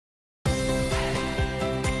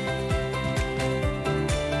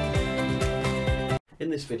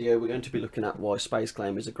this video we're going to be looking at why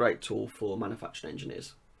SpaceClaim is a great tool for manufacturing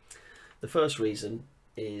engineers. The first reason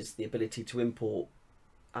is the ability to import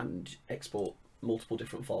and export multiple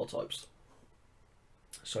different file types.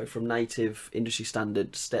 So from native industry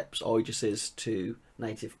standard steps, IGESs, to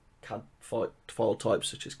native CAD file types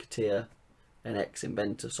such as CATIA, NX,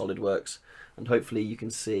 Inventor, SolidWorks, and hopefully you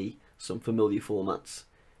can see some familiar formats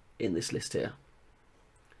in this list here.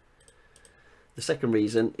 The second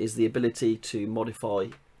reason is the ability to modify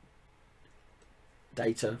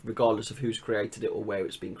data regardless of who's created it or where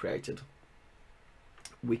it's been created.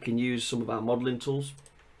 We can use some of our modelling tools.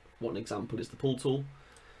 One example is the pull tool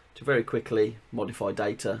to very quickly modify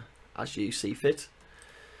data as you see fit.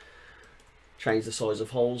 Change the size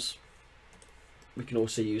of holes. We can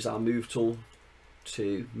also use our move tool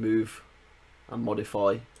to move and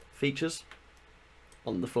modify features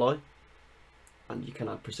on the fly, and you can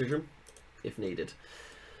add precision if needed.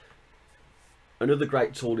 Another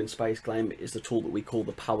great tool in SpaceClaim is the tool that we call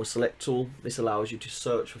the Power Select tool. This allows you to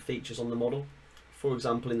search for features on the model. For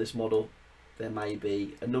example, in this model there may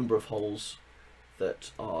be a number of holes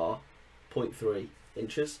that are 0.3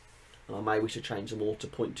 inches, and I may wish to change them all to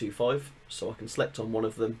 0.25, so I can select on one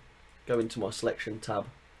of them, go into my selection tab,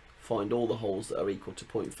 find all the holes that are equal to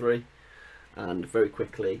 0.3 and very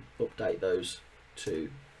quickly update those to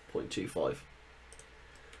 0.25.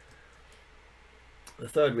 The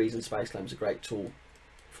third reason SpaceClaim is a great tool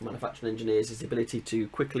for manufacturing engineers is the ability to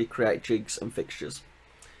quickly create jigs and fixtures.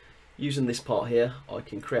 Using this part here, I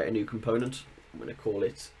can create a new component. I'm going to call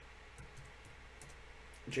it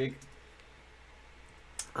jig,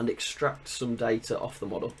 and extract some data off the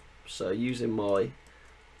model. So using my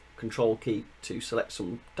control key to select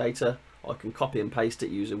some data, I can copy and paste it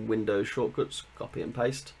using Windows shortcuts, copy and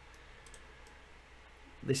paste.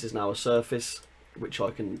 This is now a surface which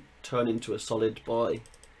I can turn into a solid by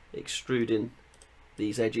extruding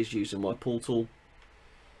these edges using my pull tool,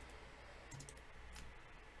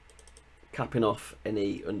 capping off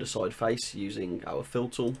any underside face using our fill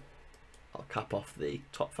tool. I'll cap off the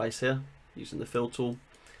top face here using the fill tool.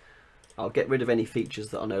 I'll get rid of any features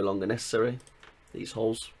that are no longer necessary, these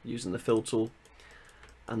holes, using the fill tool,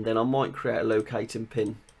 and then I might create a locating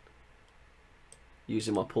pin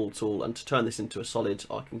using my pull tool, and to turn this into a solid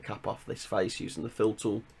I can cap off this face using the fill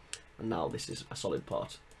tool, and now this is a solid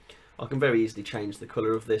part. I can very easily change the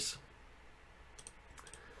colour of this,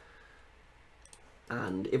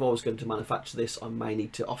 and if I was going to manufacture this I may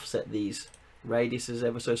need to offset these radiuses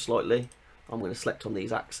ever so slightly. I'm going to select on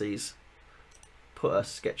these axes, put a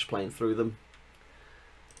sketch plane through them,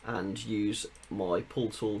 and use my pull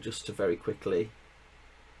tool just to very quickly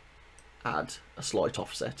add a slight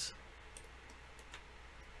offset.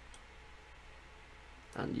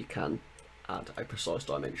 And you can add a precise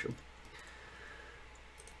dimension.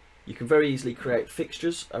 You can very easily create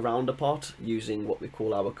fixtures around a part using what we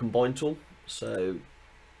call our combine tool. So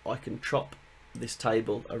I can chop this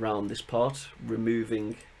table around this part,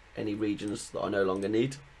 removing any regions that I no longer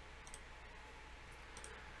need.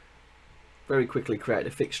 Very quickly create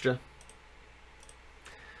a fixture.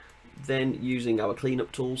 Then using our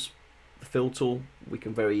cleanup tools, the fill tool, we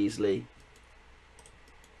can very easily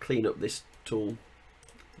clean up this tool,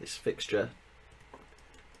 this fixture,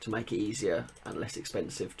 to make it easier and less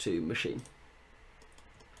expensive to machine.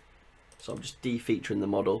 So I'm just defeaturing the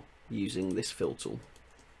model using this fill tool.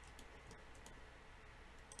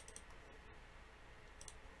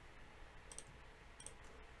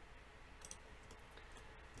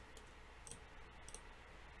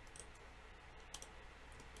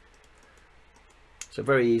 So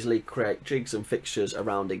very easily create jigs and fixtures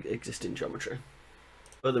around existing geometry.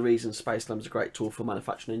 Other reason SpaceClaim is a great tool for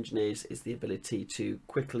manufacturing engineers is the ability to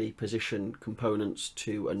quickly position components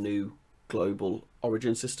to a new global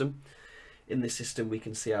origin system. In this system we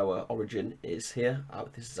can see our origin is here.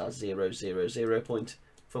 This is our 0, 0, 0 point.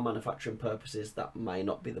 For manufacturing purposes that may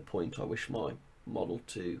not be the point I wish my model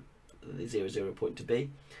to, the 0, 0 point to be,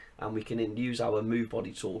 and we can use our move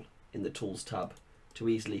body tool in the tools tab to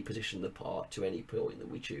easily position the part to any point that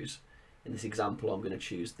we choose. In this example I'm going to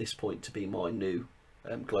choose this point to be my new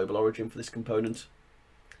global origin for this component,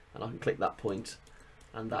 and I can click that point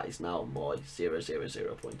and that is now my 0, 0,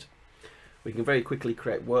 0 point. We can very quickly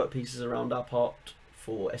create workpieces around our part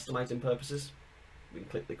for estimating purposes. We can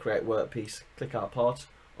click the create workpiece, click our part.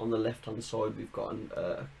 On the left hand side we've got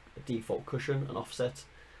a default cushion, an offset.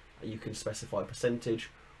 You can specify a percentage,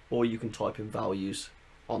 or you can type in values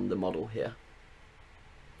on the model here.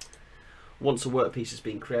 Once a workpiece has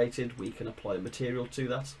been created we can apply a material to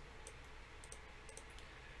that.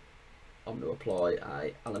 I'm going to apply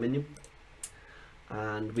a aluminium,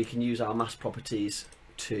 and we can use our mass properties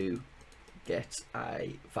to get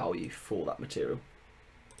a value for that material.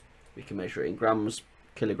 We can measure it in grams,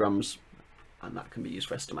 kilograms, and that can be used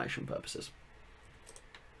for estimation purposes.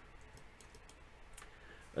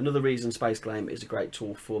 Another reason SpaceClaim is a great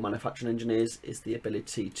tool for manufacturing engineers is the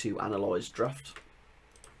ability to analyse draft.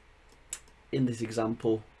 In this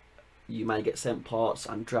example, you may get sent parts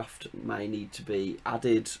and draft may need to be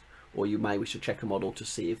added, or you may wish to check a model to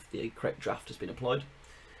see if the correct draft has been applied.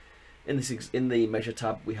 In the measure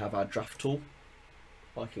tab, we have our draft tool.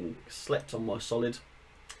 I can select on my solid.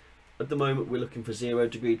 At the moment we're looking for 0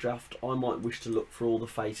 degree draft. I might wish to look for all the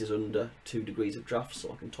faces under 2 degrees of draft,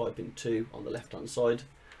 so I can type in 2 on the left hand side.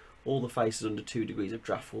 All the faces under 2 degrees of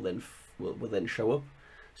draft will then show up.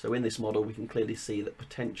 So in this model we can clearly see that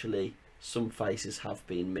potentially some faces have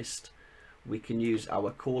been missed. We can use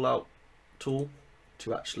our callout tool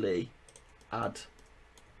to actually add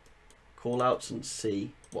callouts and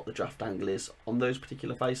see what the draft angle is on those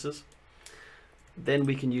particular faces. Then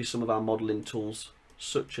we can use some of our modelling tools,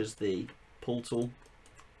 such as the pull tool,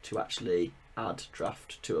 to actually add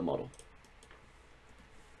draft to a model.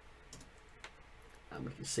 And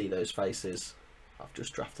we can see those faces have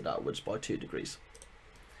just drafted outwards by 2 degrees.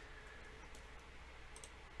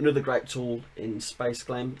 Another great tool in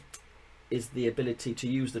SpaceClaim is the ability to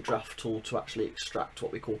use the draft tool to actually extract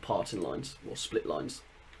what we call parting lines or split lines.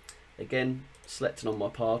 Again, selecting on my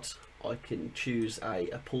part, I can choose a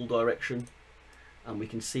pull direction, and we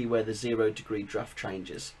can see where the 0 degree draft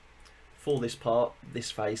changes. For this part, this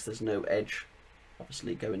face, there's no edge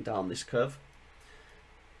obviously going down this curve.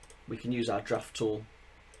 We can use our draft tool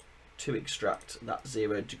to extract that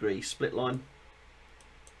 0 degree split line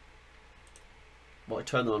by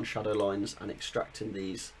turning on shadow lines and extracting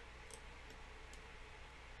these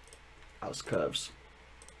as curves.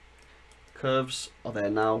 Curves are there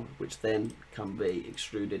now, which then can be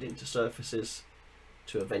extruded into surfaces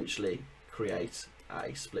to eventually create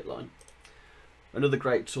a split line. Another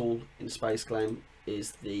great tool in SpaceClaim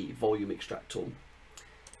is the volume extract tool.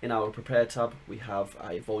 In our prepare tab, we have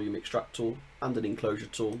a volume extract tool and an enclosure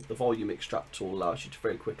tool. The volume extract tool allows you to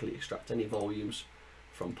very quickly extract any volumes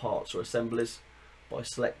from parts or assemblies by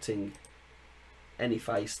selecting any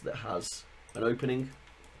face that has an opening,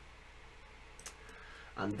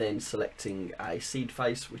 and then selecting a seed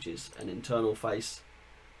face, which is an internal face,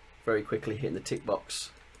 very quickly hitting the tick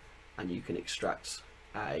box, and you can extract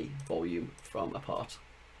a volume from a part.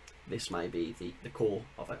 This may be the core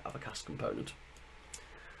of a cast component.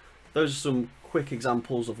 Those are some quick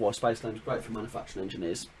examples of why SpaceClaim is great for manufacturing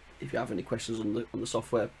engineers. If you have any questions on the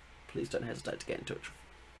software, please don't hesitate to get in touch.